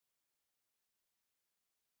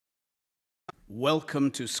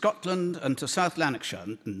Welcome to Scotland and to South Lanarkshire,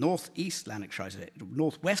 north-east Lanarkshire,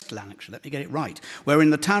 north-west Lanarkshire, let me get it right. We're in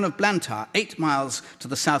the town of Blantyre, 8 miles to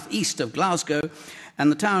the south-east of Glasgow, and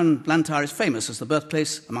the town Blantyre is famous as the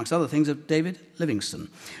birthplace, amongst other things, of David Livingstone.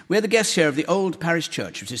 We're the guests here of the old parish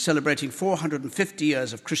church, which is celebrating 450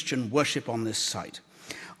 years of Christian worship on this site.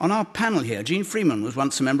 On our panel here, Jeane Freeman was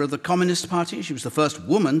once a member of the Communist Party. She was the first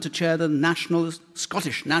woman to chair the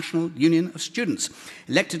Scottish National Union of Students.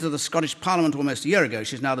 Elected to the Scottish Parliament almost a year ago,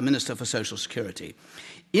 she's now the Minister for Social Security.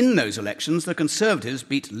 In those elections, the Conservatives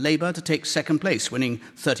beat Labour to take second place, winning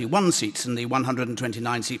 31 seats in the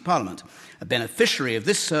 129-seat Parliament. A beneficiary of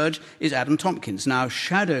this surge is Adam Tomkins, now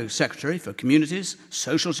Shadow Secretary for Communities,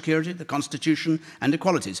 Social Security, the Constitution and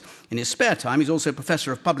Equalities. In his spare time, he's also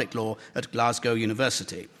Professor of Public Law at Glasgow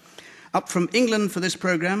University. Up from England for this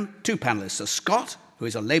programme, two panellists, a Scot, who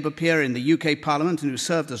is a Labour peer in the UK Parliament and who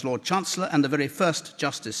served as Lord Chancellor and the very first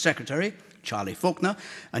Justice Secretary, Charlie Falconer,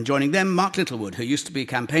 and joining them, Mark Littlewood, who used to be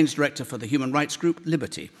campaigns director for the human rights group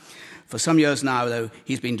Liberty. For some years now, though,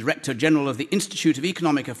 he's been Director General of the Institute of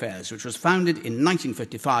Economic Affairs, which was founded in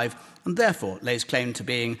 1955 and therefore lays claim to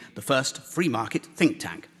being the first free market think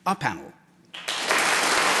tank. Our panel.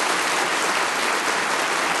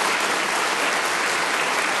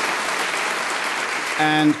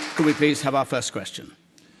 And could we please have our first question?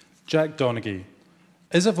 Jack Donaghy.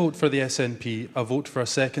 Is a vote for the SNP a vote for a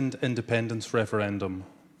second independence referendum?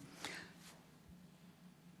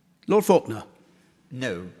 Lord Falconer.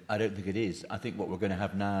 No, I don't think it is. I think what we're going to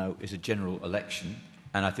have now is a general election,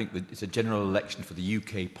 and I think that it's a general election for the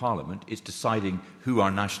UK Parliament. It's deciding who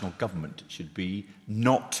our national government should be,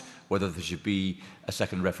 not whether there should be a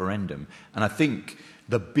second referendum. And I think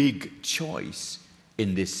the big choice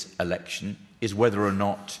in this election is whether or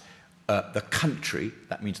not the country,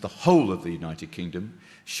 that means the whole of the United Kingdom,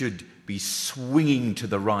 should be swinging to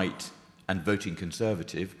the right and voting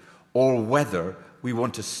Conservative, or whether we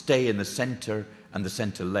want to stay in the centre and the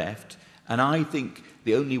centre-left. And I think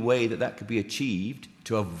the only way that that could be achieved,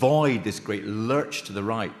 to avoid this great lurch to the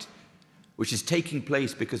right, which is taking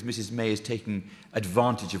place because Mrs May is taking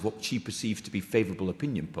advantage of what she perceives to be favourable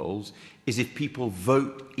opinion polls, is if people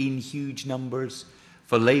vote in huge numbers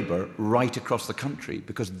for Labour right across the country,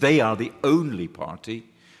 because they are the only party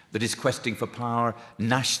that is questing for power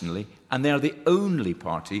nationally, and they are the only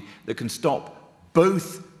party that can stop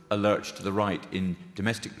both a lurch to the right in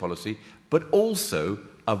domestic policy, but also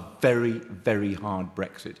a very, very hard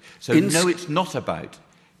Brexit. So no, it's not about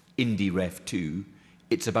Indy Ref 2,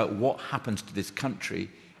 it's about what happens to this country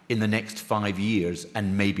in the next 5 years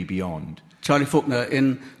and maybe beyond. Charlie Falconer,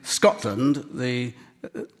 in Scotland, the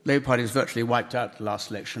Labour Party has virtually wiped out the last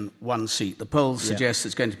election, one seat. The polls suggest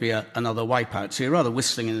it's going to be another wipeout. So you're rather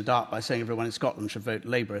whistling in the dark by saying everyone in Scotland should vote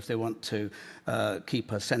Labour if they want to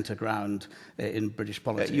keep a centre ground in British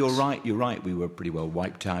politics. You're right. We were pretty well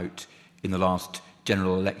wiped out in the last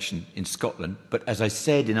general election in Scotland. But as I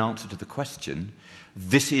said in answer to the question,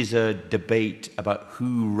 this is a debate about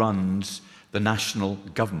who runs the national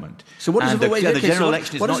government. So what does the general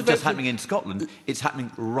election is not just happening in Scotland, it's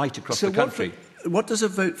happening right across the country. What does a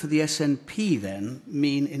vote for the SNP then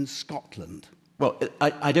mean in Scotland? Well,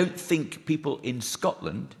 I don't think people in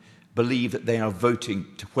Scotland believe that they are voting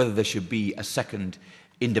to whether there should be a second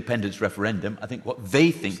independence referendum. I think what they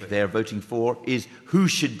think they are voting for is who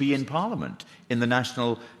should be in Parliament, in the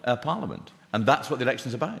national Parliament. And that's what the election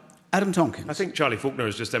is about. Adam Tomkins. I think Charlie Falconer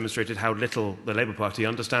has just demonstrated how little the Labour Party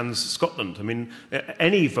understands Scotland. I mean,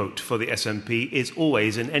 any vote for the SNP is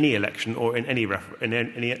always, in any election or in any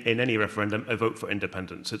referendum, a vote for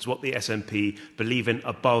independence. It's what the SNP believe in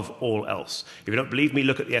above all else. If you don't believe me,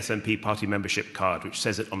 look at the SNP party membership card, which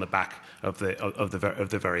says it on the back of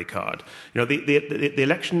the very card. You know, the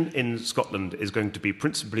election in Scotland is going to be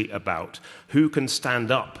principally about who can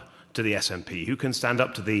stand up to the SNP, who can stand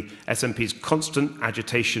up to the SNP's constant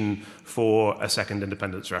agitation for a second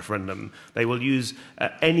independence referendum. They will use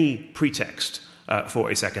any pretext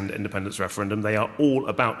for a second independence referendum. They are all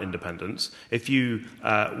about independence. If you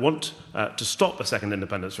want to stop a second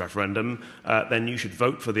independence referendum, then you should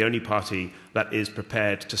vote for the only party that is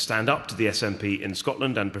prepared to stand up to the SNP in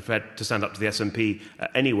Scotland and prepared to stand up to the SNP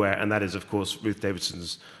anywhere, and that is, of course, Ruth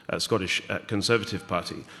Davidson's Scottish Conservative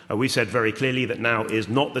Party. We said very clearly that now is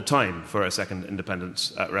not the time for a second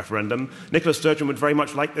independence referendum. Nicola Sturgeon would very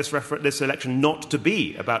much like this election not to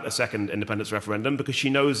be about a second independence referendum, because she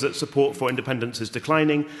knows that support for independence is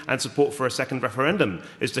declining and support for a second referendum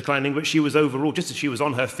is declining, but she was overall, just as she was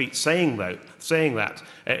on her feet saying that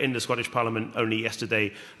in the Scottish Parliament only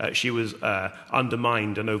yesterday, she was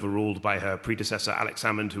undermined and overruled by her predecessor, Alex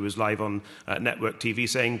Salmond, who was live on network TV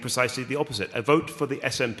saying precisely the opposite. A vote for the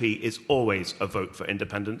SNP is always a vote for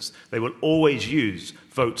independence. They will always use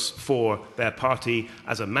votes for their party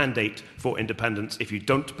as a mandate for independence. If you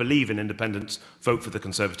don't believe in independence, vote for the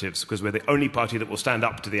Conservatives, because we're the only party that will stand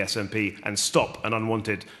up to the SNP and stop an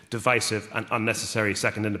unwanted, divisive and unnecessary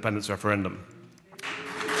second independence referendum.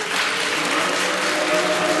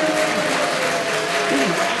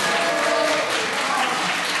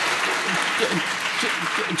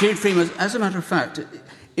 Jeane Freeman, as a matter of fact,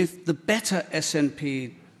 if the better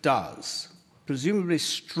SNP does, presumably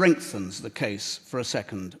strengthens the case for a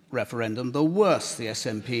second referendum, the worse the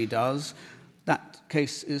SNP does, that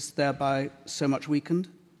case is thereby so much weakened?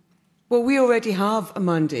 Well, we already have a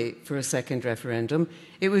mandate for a second referendum.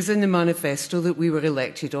 It was in the manifesto that we were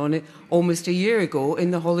elected on it almost a year ago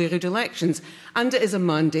in the Holyrood elections, and it is a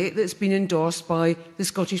mandate that's been endorsed by the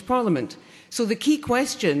Scottish Parliament. So the key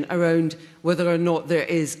question around whether or not there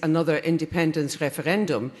is another independence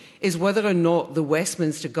referendum is whether or not the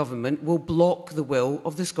Westminster government will block the will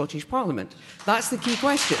of the Scottish Parliament. That's the key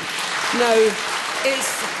question. Now,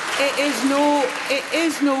 it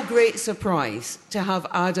is no great surprise to have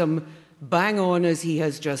Adam bang on as he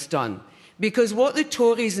has just done, because what the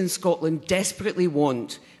Tories in Scotland desperately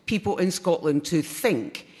want people in Scotland to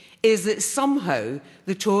think is that somehow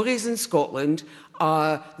the Tories in Scotland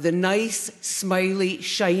are the nice, smiley,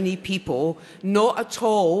 shiny people, not at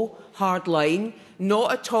all hardline,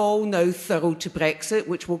 not at all now thorough to Brexit,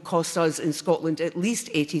 which will cost us in Scotland at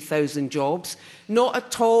least 80,000 jobs, not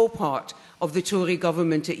at all part of the Tory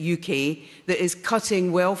government at UK that is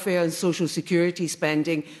cutting welfare and social security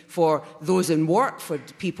spending for those in work, for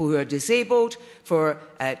people who are disabled, for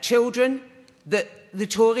children, that the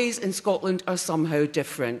Tories in Scotland are somehow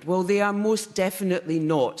different. Well, they are most definitely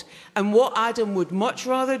not. And what Adam would much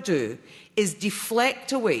rather do is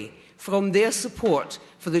deflect away from their support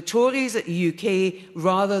for the Tories at the UK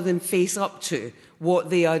rather than face up to what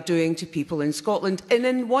they are doing to people in Scotland. And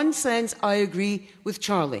in one sense, I agree with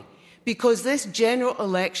Charlie, because this general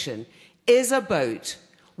election is about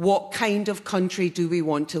what kind of country do we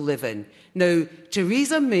want to live in. Now,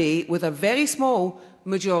 Theresa May, with a very small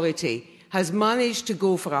majority, has managed to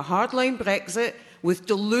go for a hardline Brexit with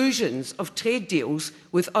delusions of trade deals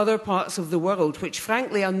with other parts of the world, which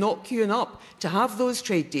frankly are not queuing up to have those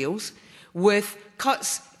trade deals, with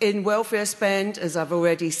cuts in welfare spend, as I've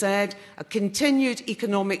already said, a continued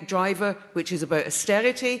economic driver, which is about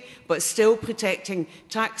austerity, but still protecting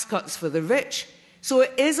tax cuts for the rich. So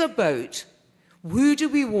it is about who do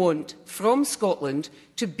we want from Scotland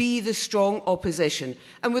to be the strong opposition?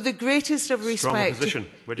 And with the greatest of respect,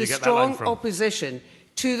 the strong opposition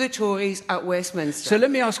to the Tories at Westminster. So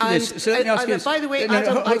let me ask you this. By the way,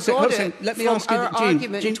 Adam, I got it from our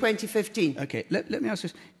argument in 2015. OK, let me ask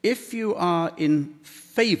this. If you are in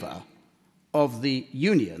favour of the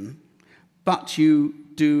Union, but you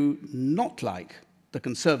do not like the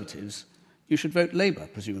Conservatives, you should vote Labour,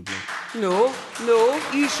 presumably. No,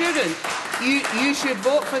 you shouldn't. You should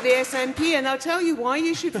vote for the SNP, and I'll tell you why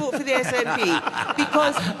you should vote for the SNP.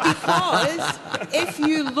 Because if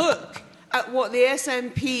you look at what the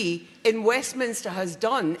SNP in Westminster has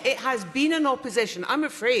done, it has been an opposition. I'm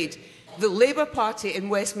afraid the Labour Party in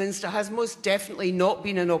Westminster has most definitely not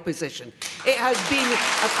been an opposition. It has been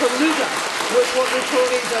a colluder with what the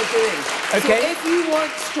Tories are doing. Okay. So if you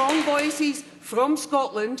want strong voices from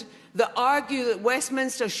Scotland that argue that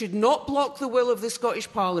Westminster should not block the will of the Scottish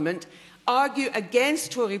Parliament, argue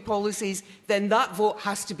against Tory policies, then that vote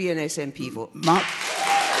has to be an SNP vote. Mark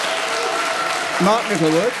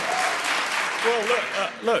Littlewood. Well,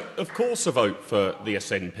 look, of course a vote for the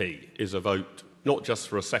SNP is a vote not just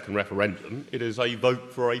for a second referendum, it is a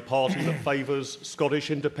vote for a party that favours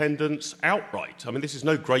Scottish independence outright. I mean, this is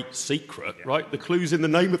no great secret, right? The clue's in the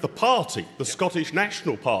name of the party, the Scottish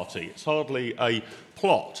National Party. It's hardly a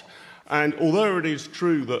plot. And although it is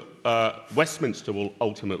true that Westminster will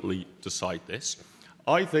ultimately decide this,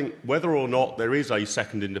 I think whether or not there is a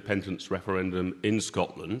second independence referendum in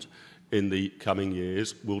Scotland in the coming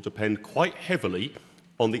years will depend quite heavily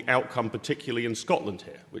on the outcome, particularly in Scotland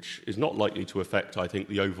here, which is not likely to affect, I think,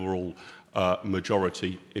 the overall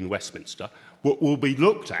majority in Westminster. What will be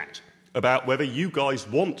looked at about whether you guys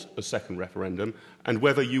want a second referendum and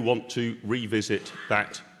whether you want to revisit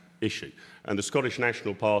that issue. And the Scottish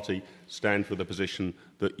National Party stand for the position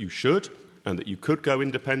that you should and that you could go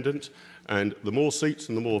independent. And the more seats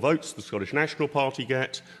and the more votes the Scottish National Party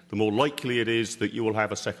get, the more likely it is that you will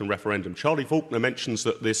have a second referendum. Charlie Falconer mentions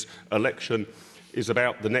that this election is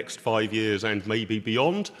about the next 5 years and maybe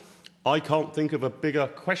beyond. I can't think of a bigger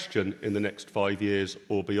question in the next 5 years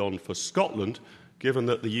or beyond for Scotland, given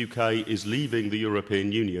that the UK is leaving the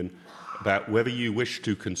European Union, about whether you wish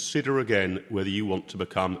to consider again whether you want to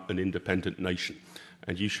become an independent nation.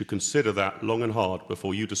 And you should consider that long and hard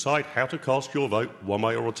before you decide how to cast your vote one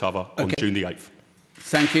way or t'other on June the 8th.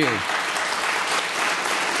 Thank you.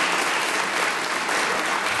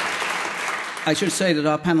 I should say that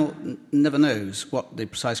our panel never knows what the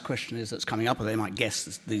precise question is that's coming up, or they might guess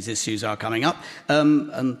that these issues are coming up.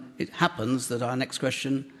 And it happens that our next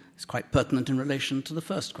question is quite pertinent in relation to the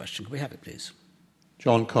first question. Can we have it, please?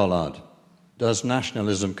 John Collard, does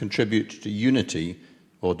nationalism contribute to unity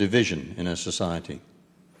or division in a society?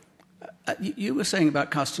 You were saying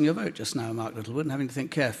about casting your vote just now, Mark Littlewood, and having to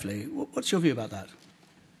think carefully. What's your view about that?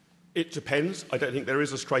 It depends. I don't think there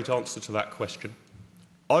is a straight answer to that question.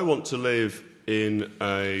 I want to live in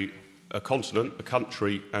a continent, a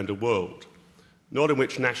country and a world, not in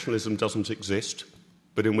which nationalism doesn't exist,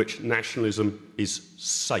 but in which nationalism is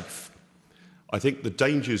safe. I think the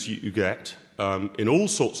dangers you get in all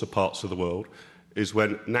sorts of parts of the world is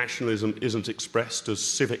when nationalism isn't expressed as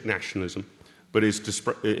civic nationalism, but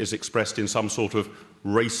is expressed in some sort of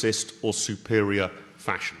racist or superior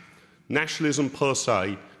fashion. Nationalism per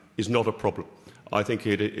se is not a problem. I think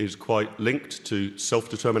it is quite linked to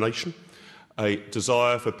self-determination, a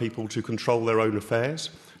desire for people to control their own affairs,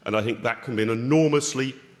 and I think that can be an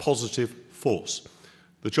enormously positive force.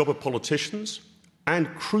 The job of politicians, and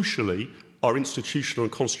crucially our institutional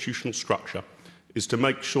and constitutional structure, is to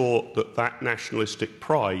make sure that that nationalistic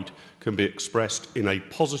pride can be expressed in a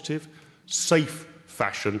positive, safe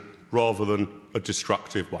fashion rather than a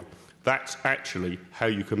destructive one. That's actually how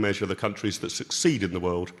you can measure the countries that succeed in the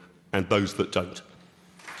world and those that don't.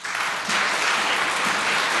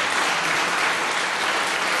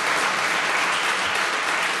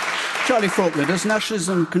 Charlie Faulkner, does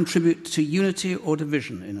nationalism contribute to unity or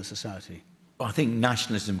division in a society? I think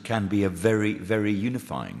nationalism can be a very, very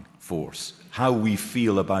unifying force. How we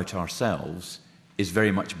feel about ourselves is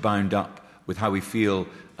very much bound up with how we feel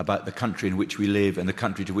about the country in which we live and the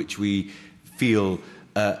country to which we feel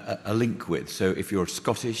a link with. So if you're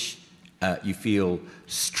Scottish, you feel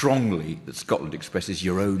strongly that Scotland expresses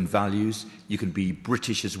your own values. You can be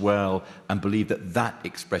British as well and believe that that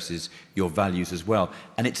expresses your values as well.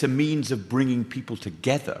 And it's a means of bringing people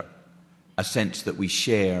together, a sense that we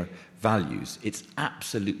share values. It's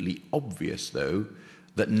absolutely obvious, though,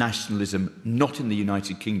 that nationalism, not in the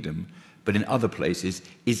United Kingdom, but in other places,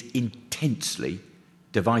 is intensely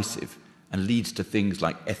divisive and leads to things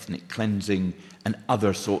like ethnic cleansing and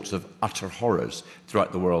other sorts of utter horrors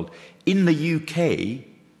throughout the world. In the UK,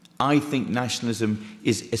 I think nationalism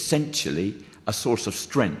is essentially a source of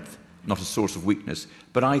strength, not a source of weakness.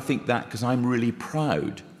 But I think that because I'm really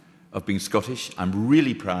proud of being Scottish, I'm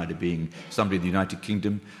really proud of being somebody in the United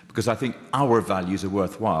Kingdom, because I think our values are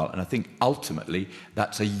worthwhile, and I think ultimately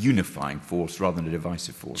that's a unifying force rather than a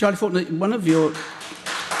divisive force. Charlie Faulkner, one of the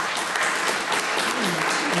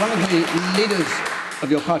leaders of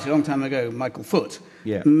your party a long time ago, Michael Foot,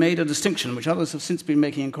 made a distinction, which others have since been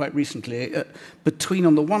making quite recently, between,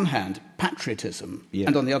 on the one hand, patriotism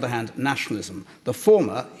and, on the other hand, nationalism. The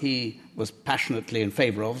former he was passionately in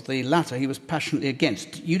favour of, the latter he was passionately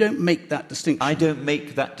against. You don't make that distinction. I don't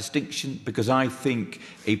make that distinction because I think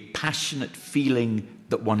a passionate feeling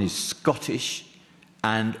that one is Scottish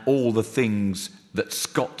and all the things that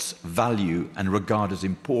Scots value and regard as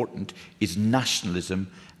important is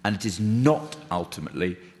nationalism, and it is not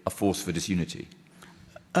ultimately a force for disunity.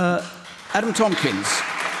 Adam Tomkins,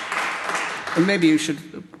 and maybe you should,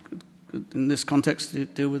 in this context,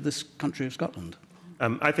 deal with this country of Scotland.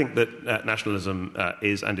 I think that nationalism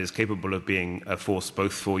is and is capable of being a force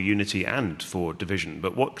both for unity and for division.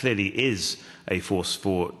 But what clearly is a force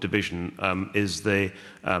for division is the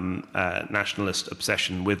nationalist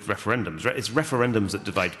obsession with referendums. It's referendums that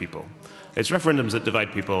divide people. It's referendums that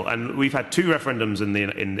divide people, and we've had two referendums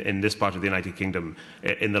in this part of the United Kingdom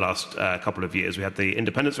in the last couple of years. We had the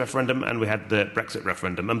independence referendum and we had the Brexit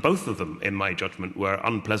referendum, and both of them, in my judgment, were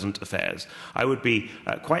unpleasant affairs. I would be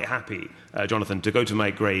quite happy, Jonathan, to go to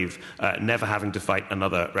my grave never having to fight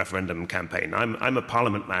another referendum campaign. I'm a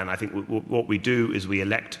Parliament man. I think what we do is we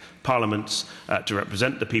elect parliaments to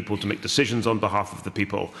represent the people, to make decisions on behalf of the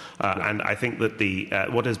people, and I think that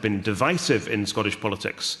what has been divisive in Scottish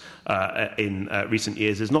politics in recent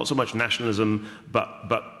years is not so much nationalism,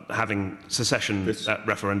 but having secession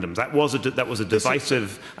referendums. That was a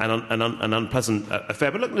divisive and unpleasant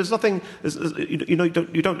affair. But look, there's nothing.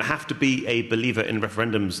 You don't have to be a believer in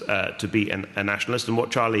referendums to be a nationalist. And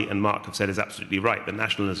what Charlie and Mark have said is absolutely right. That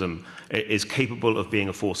nationalism is capable of being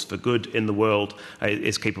a force for good in the world.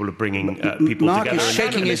 Is capable of bringing people Mark together. is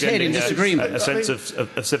shaking his head in disagreement. A sense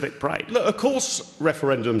of civic pride. Look, of course,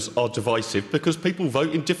 referendums are divisive because people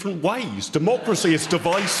vote in different ways. Democracy is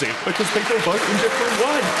divisive because people vote in different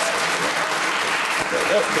ways.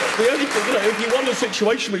 The only thing, if you want a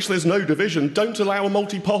situation in which there's no division, don't allow a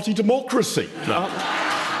multi-party democracy. No.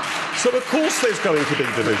 So, of course, there's going to be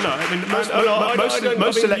division. No, I mean,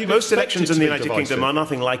 most elections in the United Kingdom are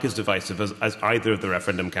nothing like as divisive as either of the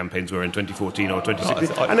referendum campaigns were in 2014 or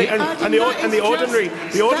 2016. And the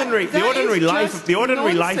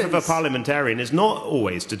ordinary life of a parliamentarian is not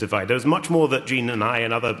always to divide. There's much more that Jeane and I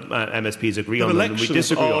and other MSPs agree on than we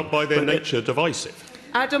disagree on. By their nature, divisive.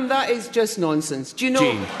 Adam, that is just nonsense. Do you know,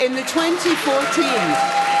 in the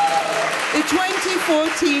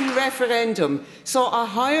 2014 referendum saw a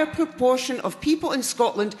higher proportion of people in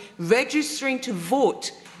Scotland registering to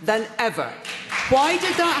vote than ever. Why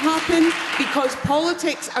did that happen? Because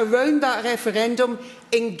politics around that referendum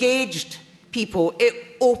engaged people.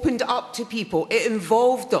 It opened up to people. It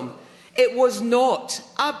involved them. It was not,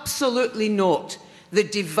 absolutely not, the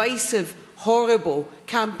divisive, horrible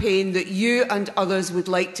campaign that you and others would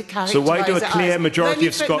like to characterise. So why do a clear majority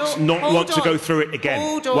of Scots not want to go through it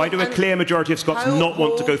again? Why do a clear majority of Scots not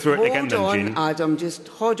want to go through it again, then, Jeane? Adam, just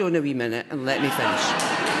hold on a wee minute and let me finish.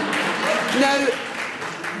 Now,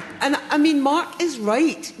 and I mean, Mark is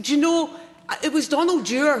right. Do you know, it was Donald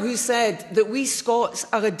Dewar who said that we Scots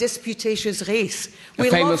are a disputatious race. We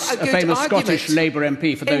love a good famous argument. Scottish Labour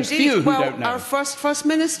MP, for those few who don't know. Our first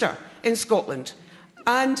minister in Scotland.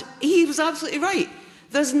 And he was absolutely right.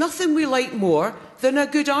 There's nothing we like more than a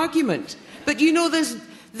good argument. But you know,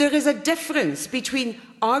 there is a difference between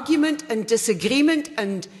argument and disagreement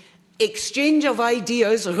and exchange of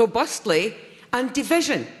ideas robustly and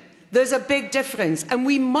division. There's a big difference. And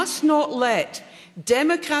we must not let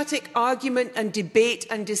democratic argument and debate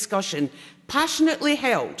and discussion, passionately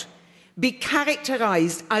held, be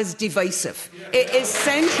characterised as divisive. It is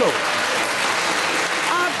central.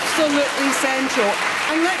 Absolutely central.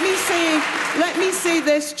 And let me say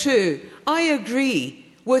this too. I agree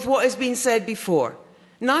with what has been said before.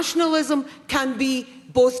 Nationalism can be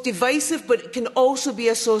both divisive, but it can also be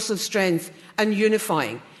a source of strength and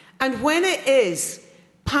unifying. And when it is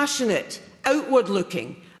passionate,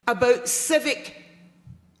 outward-looking, about civic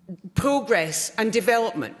progress and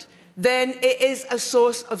development, then it is a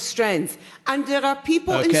source of strength. And there are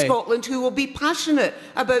people in Scotland who will be passionate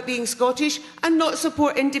about being Scottish and not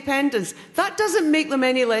support independence. That doesn't make them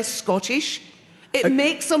any less Scottish. It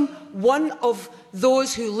makes them one of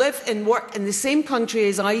those who live and work in the same country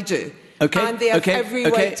as I do. And they have every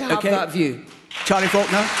right to have that view. Charlie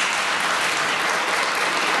Falconer?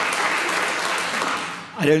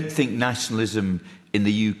 I don't think nationalism in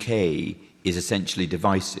the UK is essentially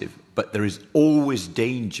divisive. But there is always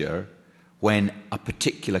danger when a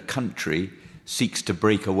particular country seeks to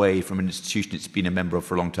break away from an institution it's been a member of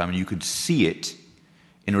for a long time. And you could see it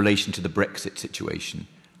in relation to the Brexit situation,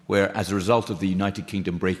 where as a result of the United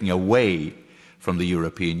Kingdom breaking away from the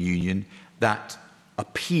European Union, that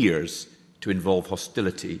appears to involve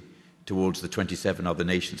hostility towards the 27 other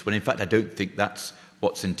nations, when in fact I don't think that's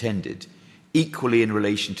what's intended. Equally in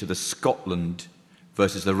relation to the Scotland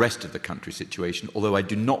versus the rest of the country situation, although I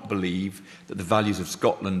do not believe that the values of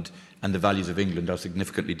Scotland and the values of England are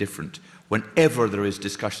significantly different. Whenever there is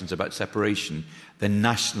discussions about separation, then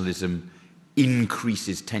nationalism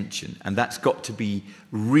increases tension. And that's got to be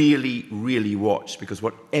really, really watched, because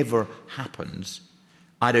whatever happens,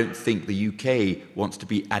 I don't think the UK wants to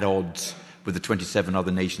be at odds with the 27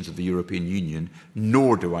 other nations of the European Union,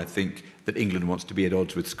 nor do I think that England wants to be at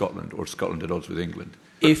odds with Scotland or Scotland at odds with England.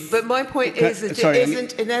 But my point is that it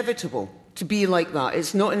isn't inevitable to be like that.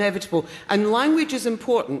 It's not inevitable. And language is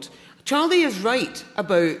important. Charlie is right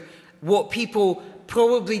about what people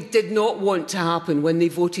probably did not want to happen when they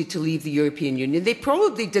voted to leave the European Union. They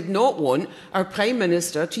probably did not want our Prime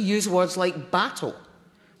Minister to use words like battle,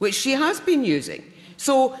 which she has been using.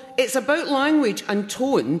 So it's about language and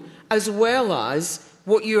tone as well as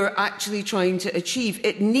what you're actually trying to achieve.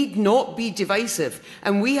 It need not be divisive.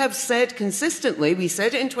 And we have said consistently, we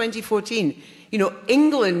said it in 2014, you know,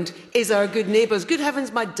 England is our good neighbours. Good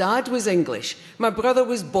heavens, my dad was English. My brother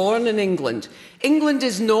was born in England. England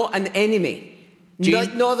is not an enemy.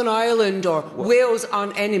 Like Northern Ireland or Wales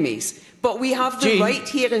aren't enemies. But we have the right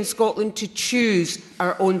here in Scotland to choose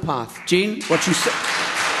our own path. Jeane, what you said...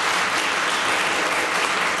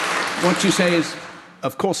 What you say is,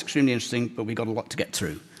 of course, extremely interesting, but we've got a lot to get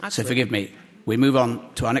through. Absolutely. So forgive me. We move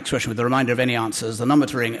on to our next question with a reminder of any answers. The number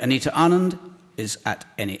to ring Anita Anand is at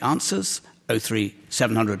any answers. 03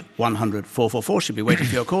 700 100 444. Should be waiting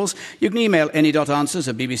for your calls. You can email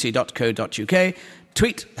any.answers@bbc.co.uk.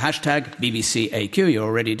 Tweet hashtag BBCAQ. You're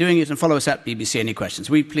already doing it. And follow us at BBC Any Questions.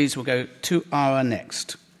 We please will go to our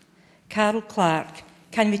next. Carol Clark.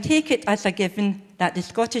 Can we take it as a given that the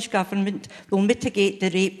Scottish Government will mitigate the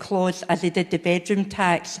rape clause as they did the bedroom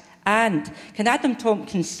tax? And can Adam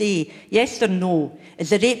Tomkins say, yes or no, is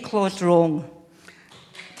the rape clause wrong?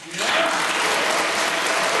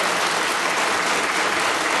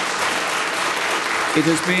 It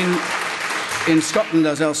has been, in Scotland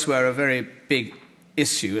as elsewhere, a very big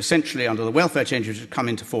issue. Essentially, under the welfare changes which have come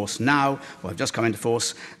into force now, or have just come into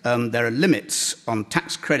force, there are limits on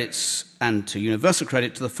tax credits and to universal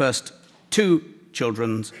credit to the first 2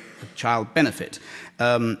 children's child benefit,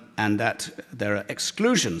 and that there are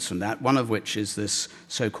exclusions from that, one of which is this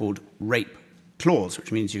so-called rape clause,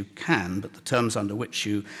 which means you can, but the terms under which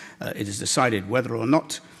it is decided whether or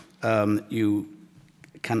not you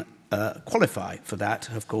can qualify for that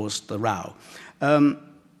have caused the row. I'm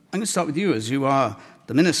going to start with you, as you are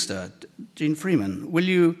the Minister. Jeane Freeman, will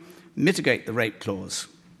you mitigate the rape clause?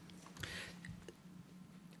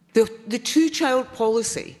 The two-child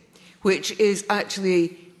policy, which is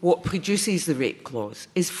actually what produces the rape clause,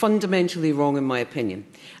 is fundamentally wrong in my opinion.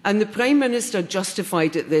 And the Prime Minister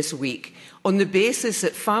justified it this week on the basis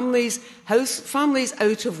that families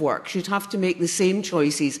out of work should have to make the same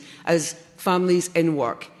choices as families in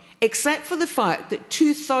work, except for the fact that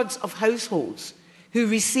 2/3 of households who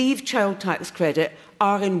receive child tax credit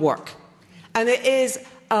are in work. And it is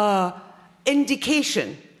an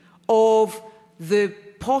indication of the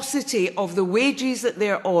paucity of the wages that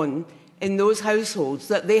they're on in those households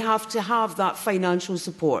that they have to have that financial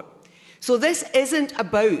support. So this isn't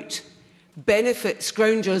about benefit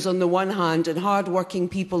scroungers on the one hand and hard-working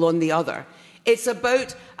people on the other. It's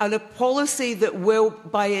about a policy that will,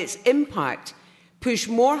 by its impact, push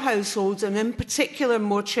more households, and in particular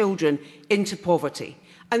more children, into poverty.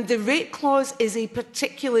 And the rape clause is a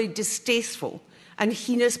particularly distasteful and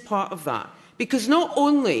heinous part of that. Because not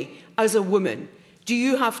only, as a woman, do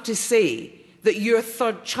you have to say that your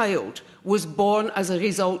 3rd child was born as a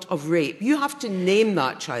result of rape, you have to name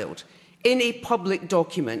that child in a public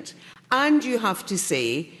document, and you have to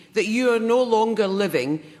say that you are no longer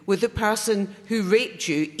living with the person who raped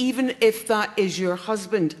you, even if that is your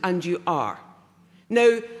husband and you are.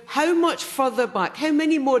 Now, how much further back, how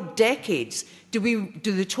many more decades do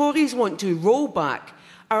the Tories want to roll back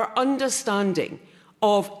our understanding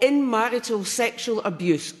of in-marital sexual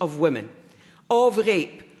abuse of women, of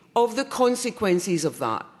rape, of the consequences of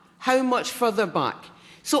that? How much further back?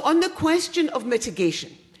 So on the question of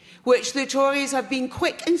mitigation, which the Tories have been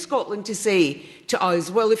quick in Scotland to say to us,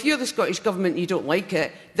 well, if you're the Scottish Government and you don't like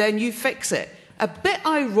it, then you fix it. A bit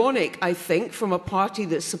ironic, I think, from a party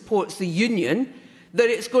that supports the union, that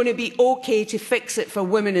it's going to be OK to fix it for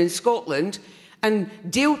women in Scotland and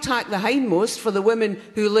deal tack the hindmost for the women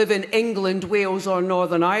who live in England, Wales or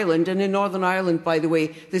Northern Ireland. And in Northern Ireland, by the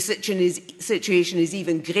way, the situation is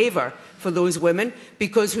even graver for those women,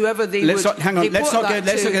 because whoever they would report that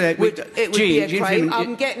to, it would be a crime.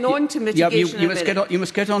 I'm getting on to mitigation in a minute. You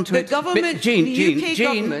must get on to it. The government, the UK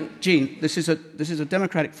government... Jeane, this is a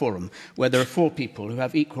democratic forum where there are 4 people who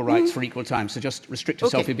have equal rights for equal time, so just restrict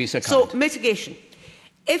yourself, you'd be so kind. So, mitigation.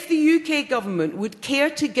 If the UK government would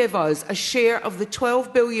care to give us a share of the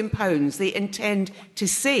 £12 billion they intend to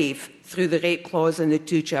save through the rape clause and the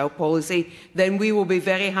two-child policy, then we will be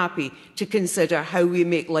very happy to consider how we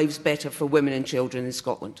make lives better for women and children in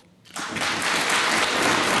Scotland.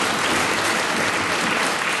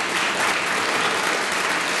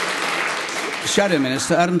 Shadow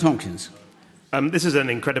Minister Adam Tomkins. This is an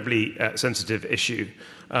incredibly sensitive issue,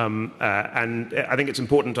 and I think it's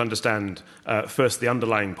important to understand first the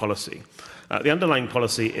underlying policy. The underlying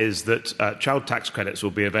policy is that child tax credits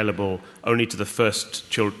will be available only to the first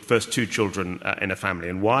 2 children in a family.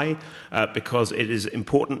 And why? Because it is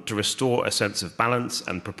important to restore a sense of balance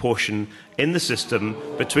and proportion in the system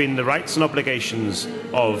between the rights and obligations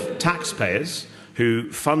of taxpayers who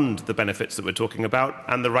fund the benefits that we're talking about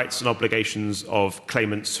and the rights and obligations of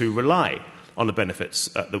claimants who rely on the benefits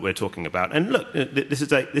that we're talking about. And look, this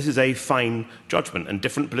is a fine judgment, and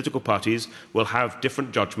different political parties will have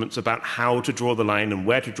different judgments about how to draw the line and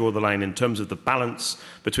where to draw the line in terms of the balance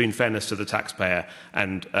between fairness to the taxpayer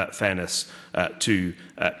and fairness to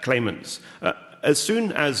claimants. As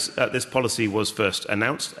soon as this policy was first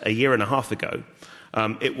announced a year and a half ago,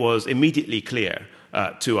 it was immediately clear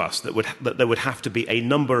to us that there would have to be a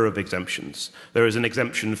number of exemptions. There is an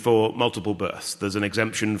exemption for multiple births. There's an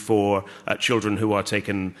exemption for children who are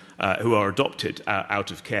taken, who are adopted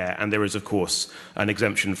out of care. And there is, of course, an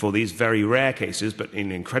exemption for these very rare cases, but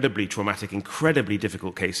in incredibly traumatic, incredibly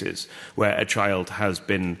difficult cases, where a child has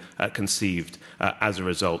been conceived as a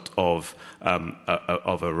result of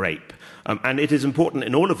a rape. And it is important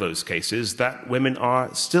in all of those cases that women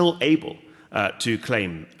are still able to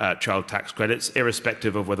claim child tax credits,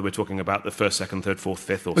 irrespective of whether we're talking about the first, second, third, fourth,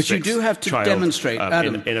 fifth, or but sixth child. But you do have to demonstrate,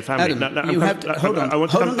 Adam. In a family. Adam, hold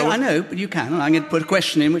on. I know, but you can. I'm going to put a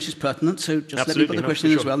question in which is pertinent, so just let me put the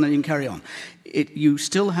question in as well, and then you can carry on. You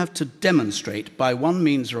still have to demonstrate, by one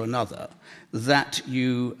means or another, that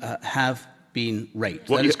you have been raped.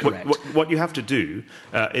 That is correct. What you have to do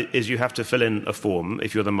is you have to fill in a form,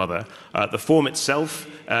 if you're the mother. The form itself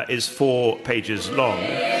is 4 pages long.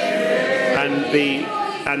 And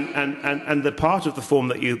the part of the form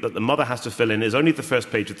that the mother has to fill in is only the first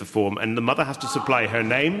page of the form, and the mother has to supply her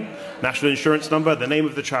name, national insurance number, the name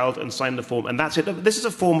of the child, and sign the form, and that's it. This is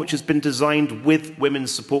a form which has been designed with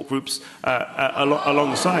women's support groups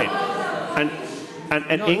alongside, and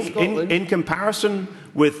in comparison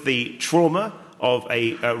with the trauma of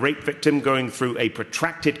a rape victim going through a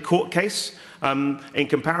protracted court case, in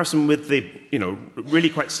comparison with the really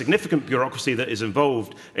quite significant bureaucracy that is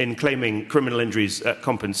involved in claiming criminal injuries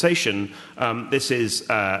compensation, this is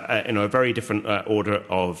a very different order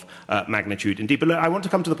of magnitude indeed. But look, I want to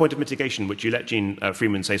come to the point of mitigation, which you let Jeane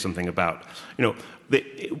Freeman say something about.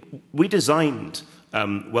 We designed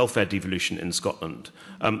welfare devolution in Scotland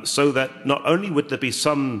so that not only would there be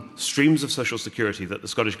some streams of social security that the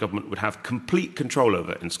Scottish Government would have complete control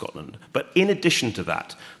over in Scotland, but in addition to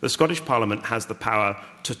that, the Scottish Parliament has the power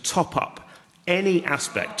to top up any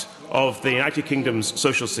aspect of the United Kingdom's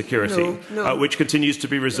social security, which continues to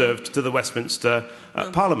be reserved to the Westminster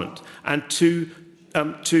Parliament. And to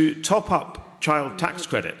top up child tax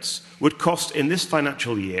credits would cost in this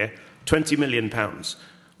financial year £20 million.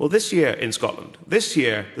 Well, this year in Scotland, the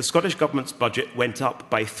Scottish Government's budget went up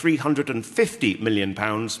by £350 million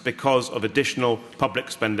because of additional public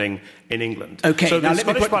spending in England. Okay, so now the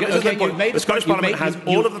Scottish Parliament has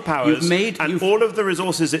all of the powers and all of the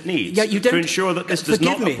resources it needs to ensure that this does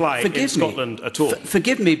not apply in Scotland at all.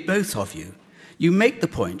 Forgive me, both of you. You make the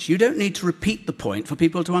point. You don't need to repeat the point for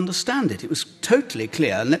people to understand it. It was totally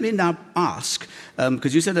clear. And let me now ask,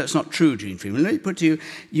 because you said that's not true, Jeane Freeman. Let me put to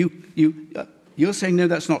you, you're saying, no,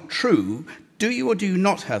 that's not true. Do you or do you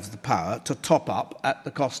not have the power to top up at the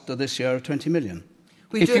cost of this year of 20 million?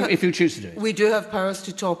 If you choose to do it. We do have powers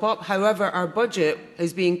to top up. However, our budget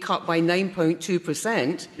is being cut by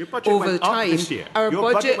 9.2% over the time. This year. Our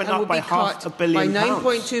budget went will up by be cut £500 million. by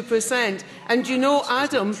 9.2%. And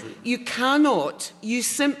Adam, you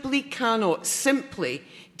simply cannot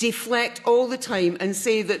deflect all the time and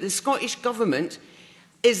say that the Scottish Government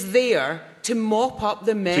is there to mop up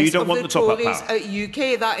the mess of the Tories at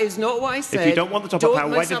UK. That is not what I said. If you don't want the top-up power,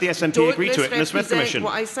 why did the SNP agree to it in the Smith Commission?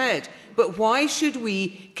 What I said. But why should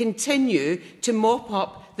we continue to mop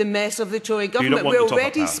up the mess of the Tory government? We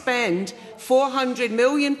already spend £400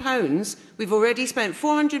 million. We've already spent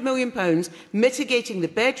 £400 million mitigating the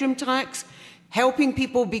bedroom tax, helping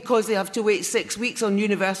people because they have to wait 6 weeks on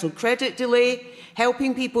universal credit delay,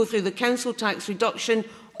 helping people through the council tax reduction,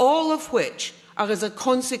 all of which are as a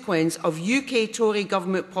consequence of UK Tory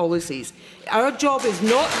government policies. Our job is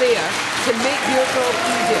not there to make your job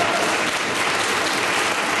easier.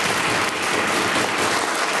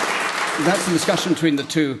 That's the discussion between the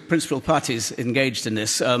two principal parties engaged in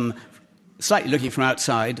this. Slightly looking from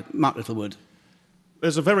outside, Mark Littlewood.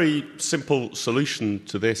 There's a very simple solution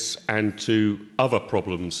to this and to other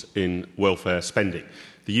problems in welfare spending.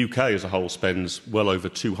 The UK as a whole spends well over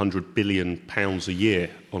 £200 billion a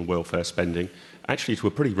year on welfare spending, actually to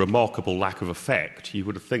a pretty remarkable lack of effect. You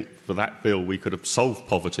would have think for that bill we could have solved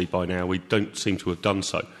poverty by now. We don't seem to have done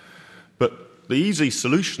so. But the easy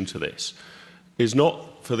solution to this is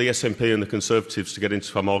not for the SNP and the Conservatives to get into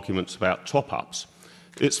some arguments about top-ups.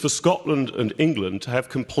 It's for Scotland and England to have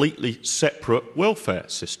completely separate welfare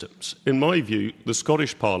systems. In my view, the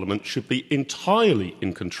Scottish Parliament should be entirely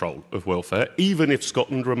in control of welfare, even if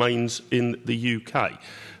Scotland remains in the UK.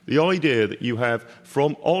 The idea that you have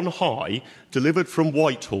from on high, delivered from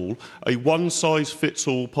Whitehall, a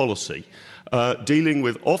one-size-fits-all policy dealing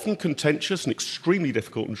with often contentious and extremely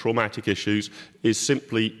difficult and traumatic issues is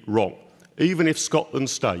simply wrong. Even if Scotland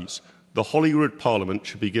stays, the Holyrood Parliament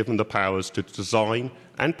should be given the powers to design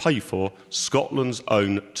and pay for Scotland's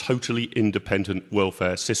own totally independent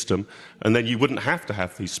welfare system, and then you wouldn't have to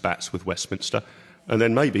have these spats with Westminster, and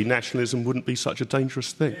then maybe nationalism wouldn't be such a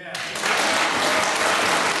dangerous thing.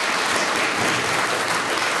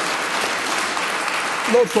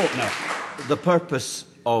 Lord Falconer. The purpose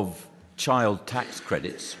of child tax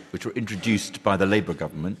credits, which were introduced by the Labour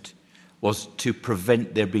government, was to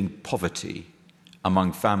prevent there being poverty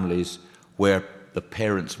among families where the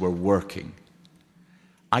parents were working.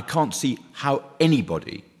 I can't see how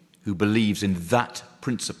anybody who believes in that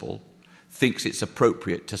principle thinks it's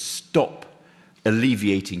appropriate to stop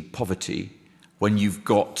alleviating poverty when you've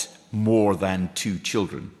got more than 2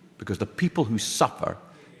 children, because the people who suffer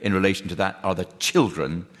in relation to that are the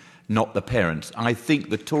children, not the parents. I think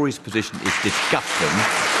the Tories' position is disgusting.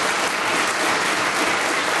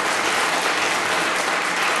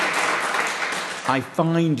 I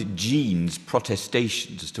find Jeane's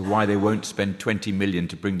protestations as to why they won't spend 20 million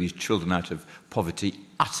to bring these children out of poverty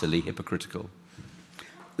utterly hypocritical.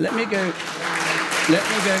 Let me go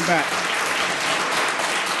back.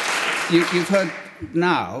 You've heard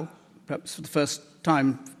now, perhaps for the first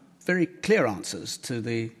time, very clear answers to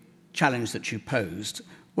the challenge that you posed.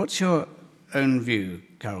 What's your own view,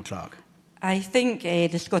 Carol Clark? I think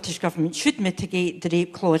the Scottish Government should mitigate the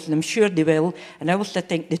rape clause, and I'm sure they will. And I also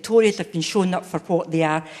think the Tories have been shown up for what they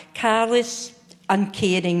are: careless,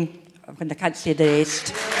 uncaring, and I can't say the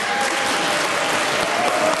rest.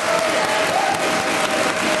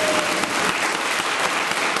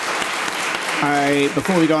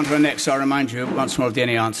 Before we go on to the next, I'll remind you once more of the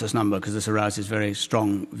Any Answers number, because this arouses very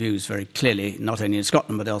strong views very clearly, not only in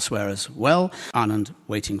Scotland but elsewhere as well. Anand,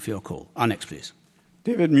 waiting for your call. Our next, please.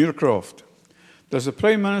 David Muircroft. Does the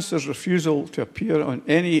Prime Minister's refusal to appear on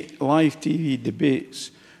any live TV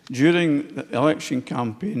debates during the election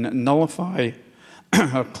campaign nullify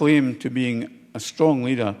her claim to being a strong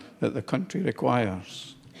leader that the country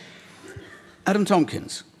requires? Adam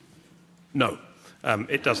Tomkins. No,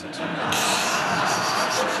 it doesn't.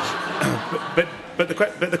 But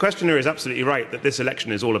the questioner is absolutely right that this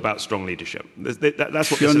election is all about strong leadership. That's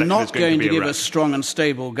what this election is going to be. You're not going to give a strong and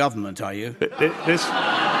stable government, are you?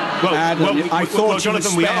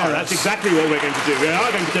 Jonathan, we are. That's exactly what we're going to do. We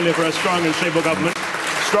are going to deliver a strong and stable government.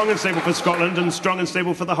 Strong and stable for Scotland and strong and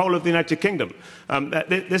stable for the whole of the United Kingdom.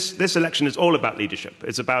 This election is all about leadership.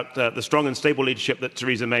 It's about the strong and stable leadership that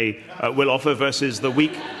Theresa May will offer versus the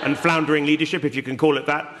weak and floundering leadership, if you can call it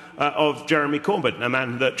that, of Jeremy Corbyn, a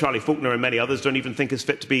man that Charlie Falconer and many others don't even think is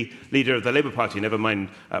fit to be leader of the Labour Party, never mind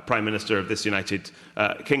Prime Minister of this United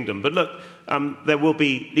Kingdom. But look, there will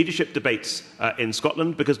be leadership debates in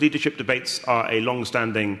Scotland, because leadership debates are a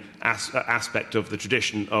long-standing aspect of the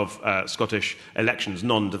tradition of Scottish elections,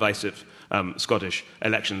 non-divisive Scottish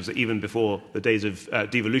elections. Even before the days of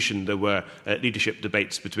devolution, there were leadership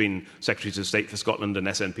debates between Secretaries of State for Scotland and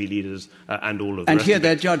SNP leaders and all of the and rest here of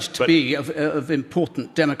they're it. judged to be of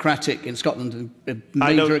important democratic in Scotland, a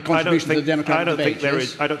major contribution to the democratic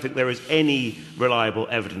debate. I don't think there is any reliable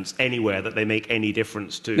evidence anywhere that they make any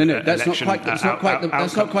difference to that's election that's not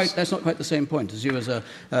quite the same point, as you as a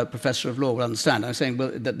professor of law will understand. I'm saying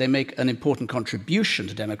that they make an important contribution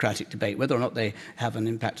to democratic debate. Whether or not they have an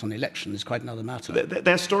impact on the election is quite another matter.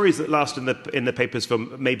 There are stories that last in the papers for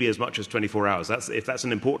maybe as much as 24 hours. If that's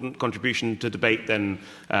an important contribution to debate, then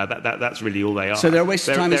that's really all they are. So they're a waste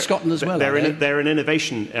of time in Scotland as well. They're an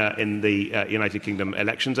innovation in the United Kingdom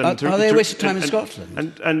elections. And are they a waste of time in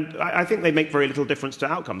Scotland? And I think they make very little difference to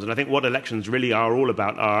outcomes. And I think what elections really are all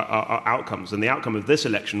about are outcomes. And the outcome of this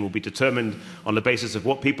election will be determined on the basis of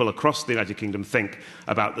what people across the United Kingdom think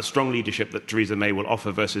about the strong leadership that Theresa May will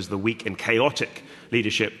offer versus the weak and chaotic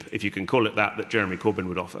leadership, if you can call it that Jeremy Corbyn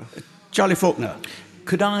would offer. Charlie Falconer.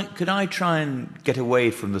 Could I try and get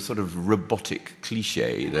away from the sort of robotic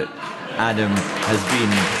cliché that Adam has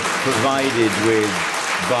been provided with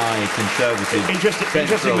by Conservatives?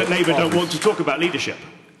 Interesting that Labour don't want to talk about leadership.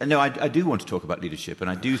 No, I do want to talk about leadership, and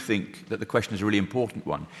I do think that the question is a really important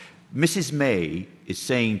one. Mrs May is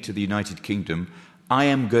saying to the United Kingdom, I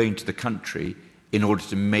am going to the country in order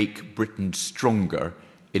to make Britain stronger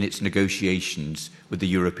in its negotiations with the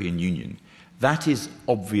European Union. That is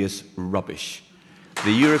obvious rubbish.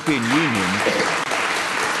 The European Union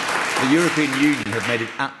have made it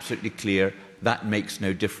absolutely clear that makes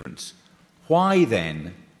no difference. Why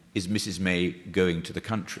then is Mrs May going to the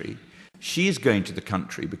country? She is going to the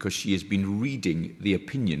country because she has been reading the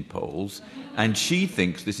opinion polls, and she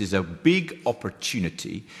thinks this is a big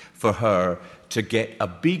opportunity for her to get a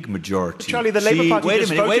big majority. But Charlie, the Labour Party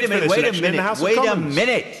just voted for this election in the House of Commons. Wait a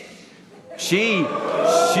minute. She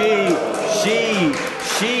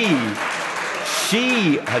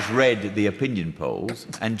has read the opinion polls,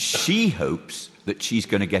 and she hopes that she's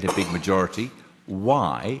going to get a big majority.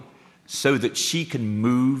 Why? So that she can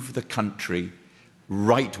move the country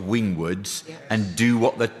right-wingwards and do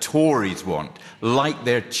what the Tories want, like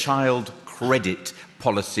their child credit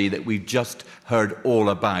policy that we've just heard all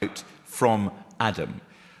about from Adam.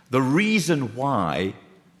 The reason why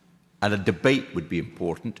and a debate would be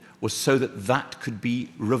important was so that that could be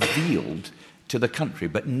revealed to the country.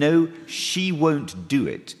 But no, she won't do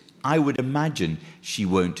it. I would imagine she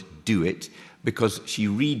won't do it because she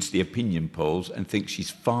reads the opinion polls and thinks she's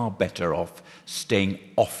far better off staying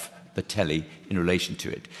off the telly in relation to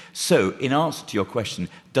it. So, in answer to your question,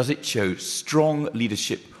 does it show strong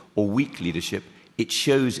leadership or weak leadership? It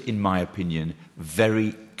shows, in my opinion,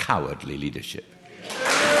 very cowardly leadership.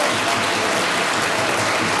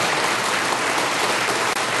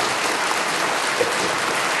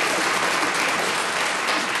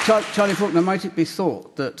 Charlie Falconer, might it be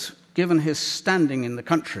thought that, given his standing in the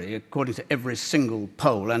country, according to every single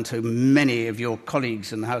poll and to many of your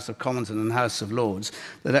colleagues in the House of Commons and in the House of Lords,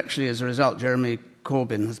 that actually, as a result, Jeremy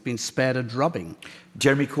Corbyn has been spared a drubbing?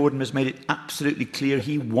 Jeremy Corbyn has made it absolutely clear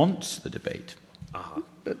he wants the debate.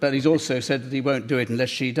 But he's also said that he won't do it unless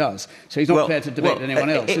she does. So he's not prepared to debate anyone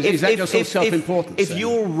else. Is that your sort of self-importance? If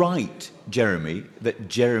you're right, Jeremy, that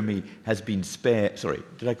Jeremy has been spared... Sorry,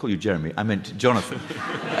 did I call you Jeremy? I meant Jonathan.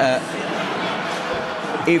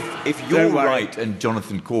 If you're right and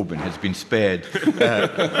Jonathan Corbyn has been spared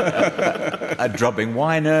a drubbing,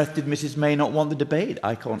 why on earth did Mrs May not want the debate?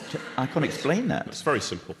 I can't explain that. It's very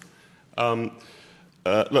simple.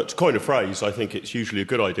 Look, to coin a phrase, I think it's usually a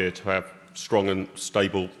good idea to have strong and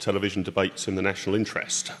stable television debates in the national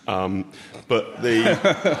interest.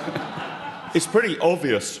 It's pretty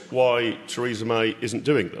obvious why Theresa May isn't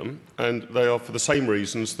doing them, and they are for the same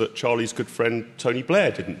reasons that Charlie's good friend Tony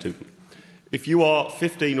Blair didn't do them. If you are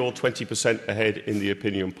 15 or 20% ahead in the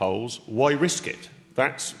opinion polls, why risk it?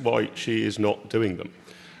 That's why she is not doing them.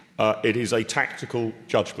 It is a tactical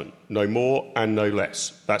judgment, no more and no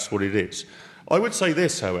less. That's what it is. I would say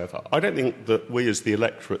this, however. I don't think that we as the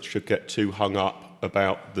electorate should get too hung up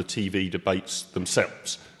about the TV debates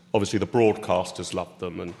themselves. Obviously, the broadcasters love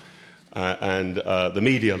them and the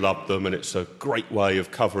media love them, and it's a great way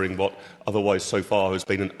of covering what otherwise so far has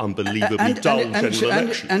been an unbelievably dull general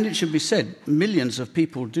election. And it should be said, millions of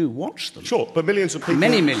people do watch them. Sure, but millions of people...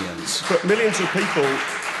 Many millions. But millions of people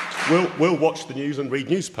will watch the news and read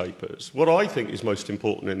newspapers. What I think is most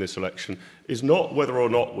important in this election is not whether or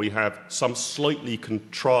not we have some slightly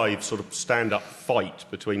contrived sort of stand-up fight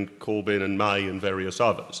between Corbyn and May and various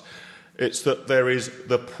others. It's that there is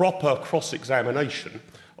the proper cross-examination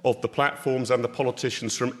of the platforms and the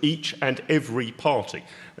politicians from each and every party.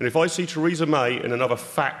 And if I see Theresa May in another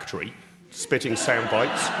factory spitting sound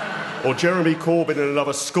bites, or Jeremy Corbyn in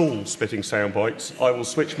another school spitting sound bites, I will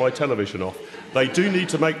switch my television off. They do need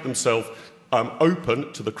to make themselves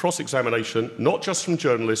open to the cross-examination, not just from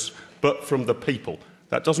journalists, but from the people.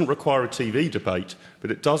 That doesn't require a TV debate,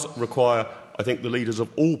 but it does require, I think, the leaders of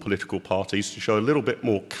all political parties to show a little bit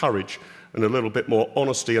more courage and a little bit more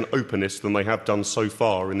honesty and openness than they have done so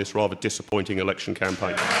far in this rather disappointing election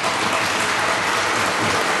campaign.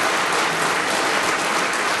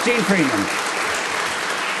 Jeane Freeman.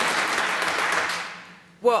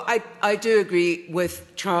 Well, I do agree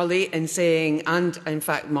with Charlie in saying, and in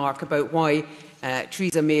fact Mark, about why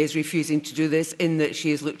Theresa May is refusing to do this, in that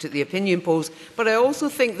she has looked at the opinion polls. But I also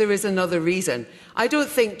think there is another reason. I don't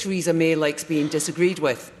think Theresa May likes being disagreed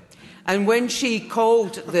with. And when she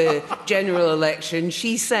called the general election,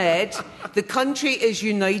 she said, the country is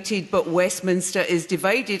united, but Westminster is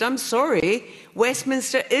divided. I'm sorry,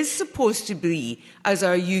 Westminster is supposed to be, as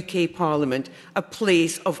our UK Parliament, a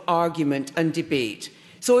place of argument and debate.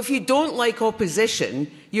 So if you don't like opposition,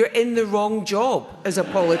 you're in the wrong job as a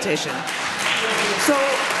politician. So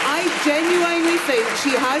I genuinely think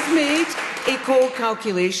she has made a cold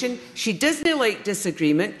calculation. She doesn't like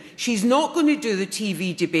disagreement. She's not going to do the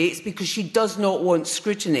TV debates because she does not want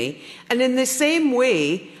scrutiny. And in the same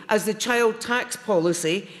way as the child tax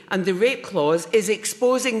policy and the rape clause is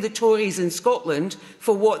exposing the Tories in Scotland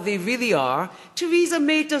for what they really are, Theresa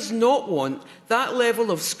May does not want that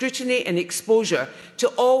level of scrutiny and exposure to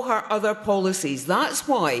all her other policies. That's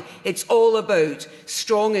why it's all about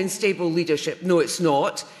strong and stable leadership. No, it's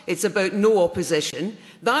not. It's about no opposition.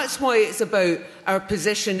 That's why it's about our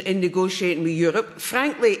position in negotiating with Europe.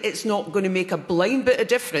 Frankly, it's not going to make a blind bit of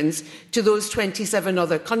difference to those 27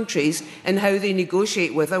 other countries and how they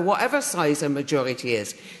negotiate with her, whatever size their majority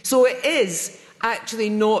is. So it is actually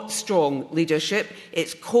not strong leadership.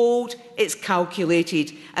 It's cold, it's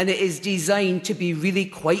calculated, and it is designed to be really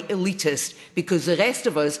quite elitist, because the rest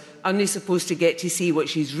of us are only supposed to get to see what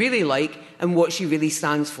she's really like and what she really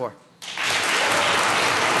stands for.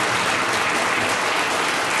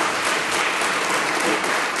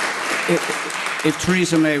 If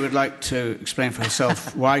Theresa May would like to explain for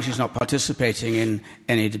herself why she's not participating in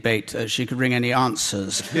any debate, she could ring any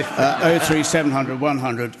answers. 03700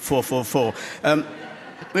 100 444.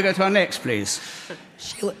 We go to our next, please.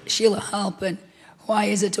 Sheila Halpin. Why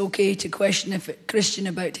is it okay to question a Christian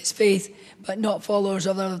about his faith, but not followers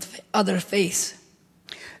of other faiths?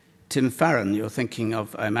 Tim Farron, you're thinking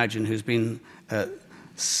of, I imagine, who's been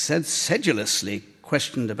sedulously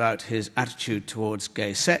questioned about his attitude towards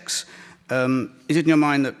gay sex. Is it in your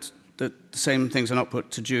mind that the same things are not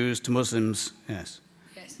put to Jews, to Muslims? Yes.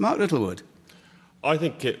 Mark Littlewood. I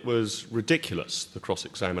think it was ridiculous, the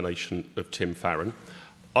cross-examination of Tim Farron.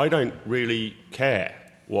 I don't really care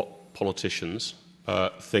what politicians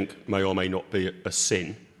think may or may not be a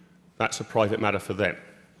sin. That's a private matter for them.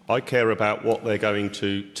 I care about what they're going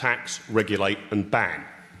to tax, regulate and ban.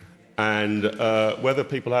 And whether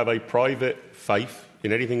people have a private faith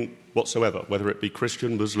in anything whatsoever, whether it be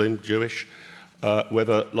Christian, Muslim, Jewish,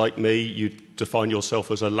 whether, like me, you define yourself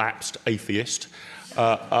as a lapsed atheist,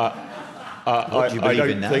 I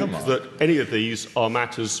don't think that any of these are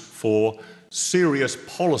matters for serious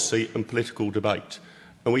policy and political debate.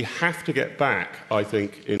 And we have to get back, I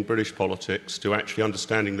think, in British politics to actually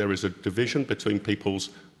understanding there is a division between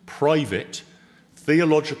people's private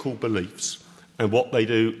theological beliefs and what they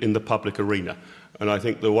do in the public arena. And I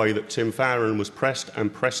think the way that Tim Farron was pressed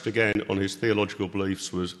and pressed again on his theological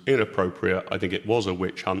beliefs was inappropriate. I think it was a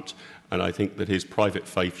witch hunt, and I think that his private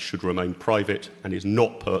faith should remain private and is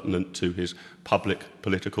not pertinent to his public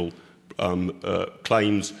political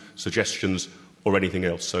claims, suggestions, or anything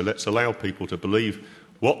else. So let's allow people to believe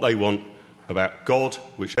what they want about God,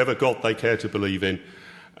 whichever God they care to believe in,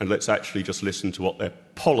 and let's actually just listen to what their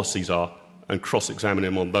policies are and cross-examine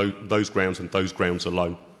them on those grounds and those grounds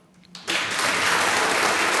alone.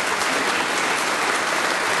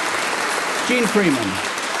 Jeane Freeman.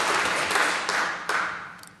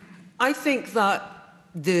 I think that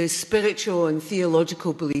the spiritual and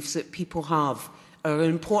theological beliefs that people have are an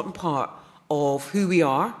important part of who we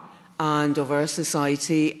are and of our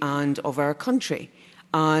society and of our country.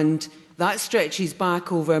 And that stretches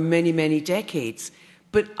back over many, many decades.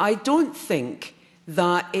 But I don't think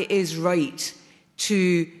that it is right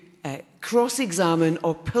to cross-examine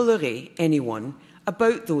or pillory anyone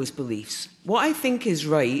about those beliefs. What I think is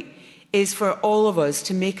right is for all of us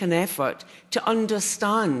to make an effort to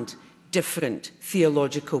understand different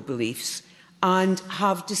theological beliefs and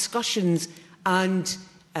have discussions and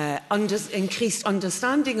increased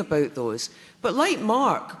understanding about those. But like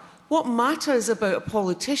Mark, what matters about a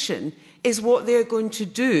politician is what they're going to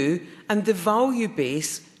do and the value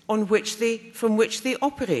base from which they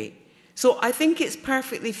operate. So I think it's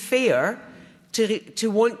perfectly fair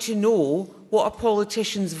to want to know what a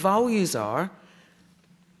politician's values are,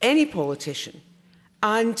 any politician,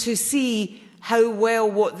 and to see how well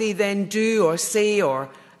what they then do or say or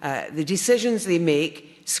the decisions they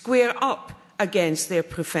make square up against their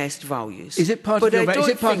professed values. Is it part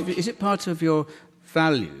of your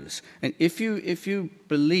values? And if you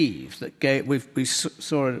believe that gay, we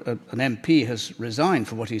saw an MP has resigned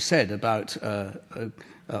for what he said about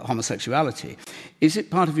homosexuality. Is it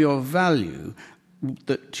part of your value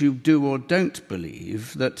that you do or don't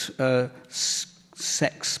believe that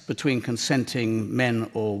sex between consenting men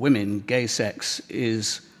or women, gay sex,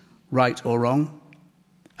 is right or wrong?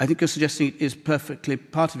 I think you're suggesting it is perfectly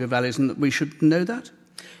part of your values and that we should know that?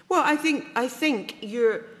 Well, I think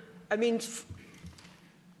you're... I mean,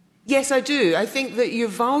 yes, I do. I think that your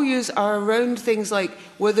values are around things like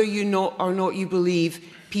whether you believe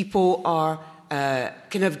people are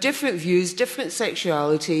can have different views, different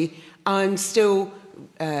sexuality, and still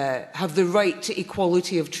have the right to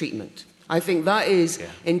equality of treatment. I think that is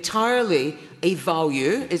entirely a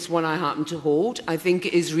value. It's one I happen to hold. I think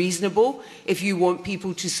it is reasonable if you want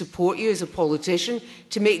people to support you as a politician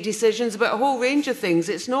to make decisions about a whole range of things.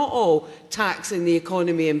 It's not all tax and the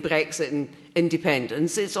economy and Brexit and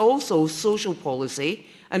independence. It's also social policy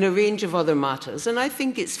and a range of other matters. And I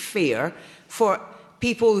think it's fair for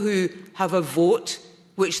people who have a vote,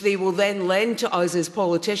 which they will then lend to us as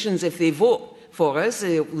politicians if they vote for us,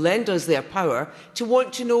 they lend us their power, to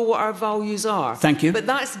want to know what our values are. Thank you. But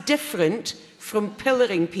that's different from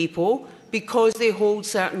pillaring people because they hold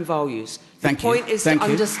certain values. The point is to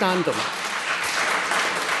understand them.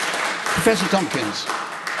 Professor Tomkins.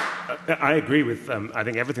 I agree with, I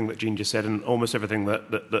think, everything that Jeane just said and almost everything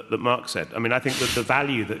that Mark said. I mean, I think that the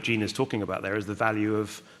value that Jeane is talking about there is the value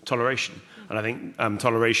of toleration. And I think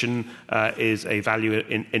toleration is a value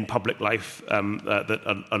in public life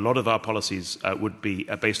that a lot of our policies would be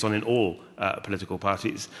based on in all political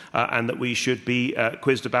parties, and that we should be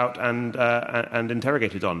quizzed about and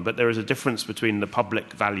interrogated on. But there is a difference between the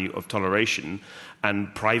public value of toleration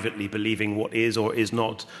and privately believing what is or is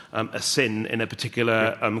not a sin in a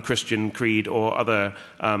particular Christian creed or other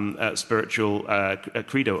spiritual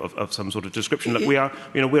credo of some sort of description. Look,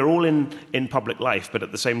 we're all in public life, but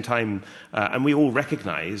at the same time, and we all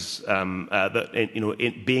recognise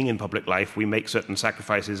that being in public life, we make certain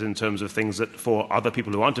sacrifices in terms of things that for other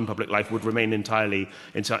people who aren't in public life would remain entirely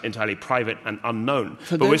private and unknown.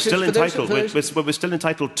 But we're still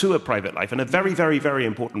entitled to a private life, and a very, very, very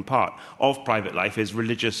important part of private life is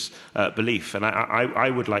religious belief. And I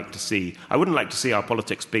would like to see, I wouldn't like to see our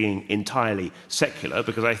politics being entirely secular,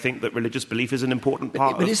 because I think that religious belief is an important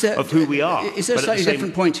part of who we are. Is there a slightly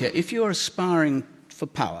different point here? If you're aspiring for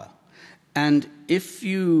power, and if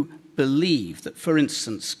you believe that, for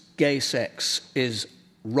instance, gay sex is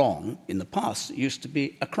wrong, in the past it used to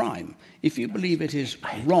be a crime. If you believe it is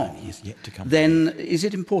wrong, then is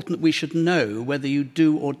it important that we should know whether you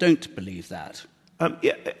do or don't believe that?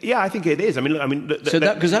 Yeah, I think it is.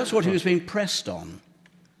 Because that's what he was being pressed on.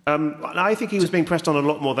 I think he was being pressed on a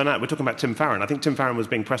lot more than that. We're talking about Tim Farron. I think Tim Farron was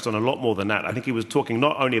being pressed on a lot more than that. I think he was talking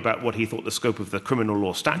not only about what he thought the scope of the criminal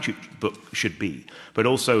law statute book should be, but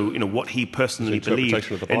also, what he personally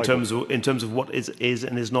believed in terms of what is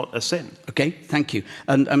and is not a sin. Okay, thank you.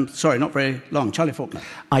 And I'm sorry, not very long. Charlie Faulkner.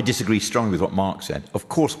 I disagree strongly with what Mark said. Of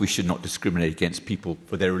course, we should not discriminate against people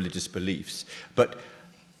for their religious beliefs, but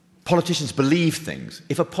politicians believe things.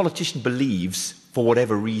 If a politician believes, for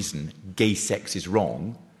whatever reason, gay sex is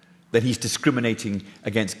wrong, then he's discriminating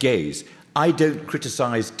against gays. I don't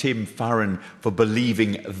criticise Tim Farron for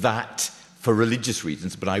believing that for religious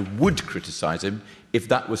reasons, but I would criticise him if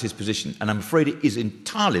that was his position. And I'm afraid it is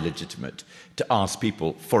entirely legitimate to ask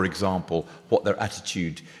people, for example, what their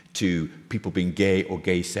attitude to people being gay or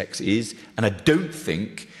gay sex is. And I don't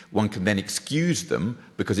think one can then excuse them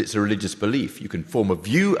because it's a religious belief. You can form a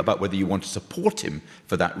view about whether you want to support him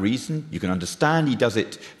for that reason. You can understand he does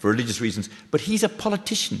it for religious reasons. But he's a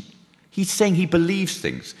politician. He's saying he believes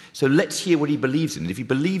things. So let's hear what he believes in. And if he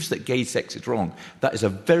believes that gay sex is wrong, that is a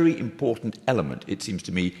very important element, it seems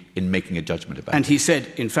to me, in making a judgment about it. And he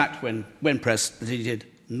said, in fact, when pressed, that he did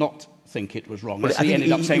not think it was wrong. Well, he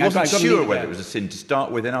ended up saying, he wasn't sure whether it was a sin to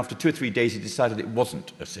start with, and after 2 or 3 days he decided it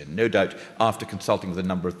wasn't a sin, no doubt, after consulting with a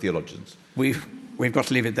number of theologians. We've got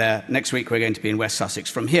to leave it there. Next week we're going to be in West Sussex.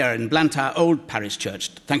 From here in Blantyre Old Parish Church.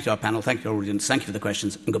 Thank you to our panel, thank you to our audience, thank you for the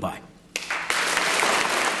questions, and goodbye.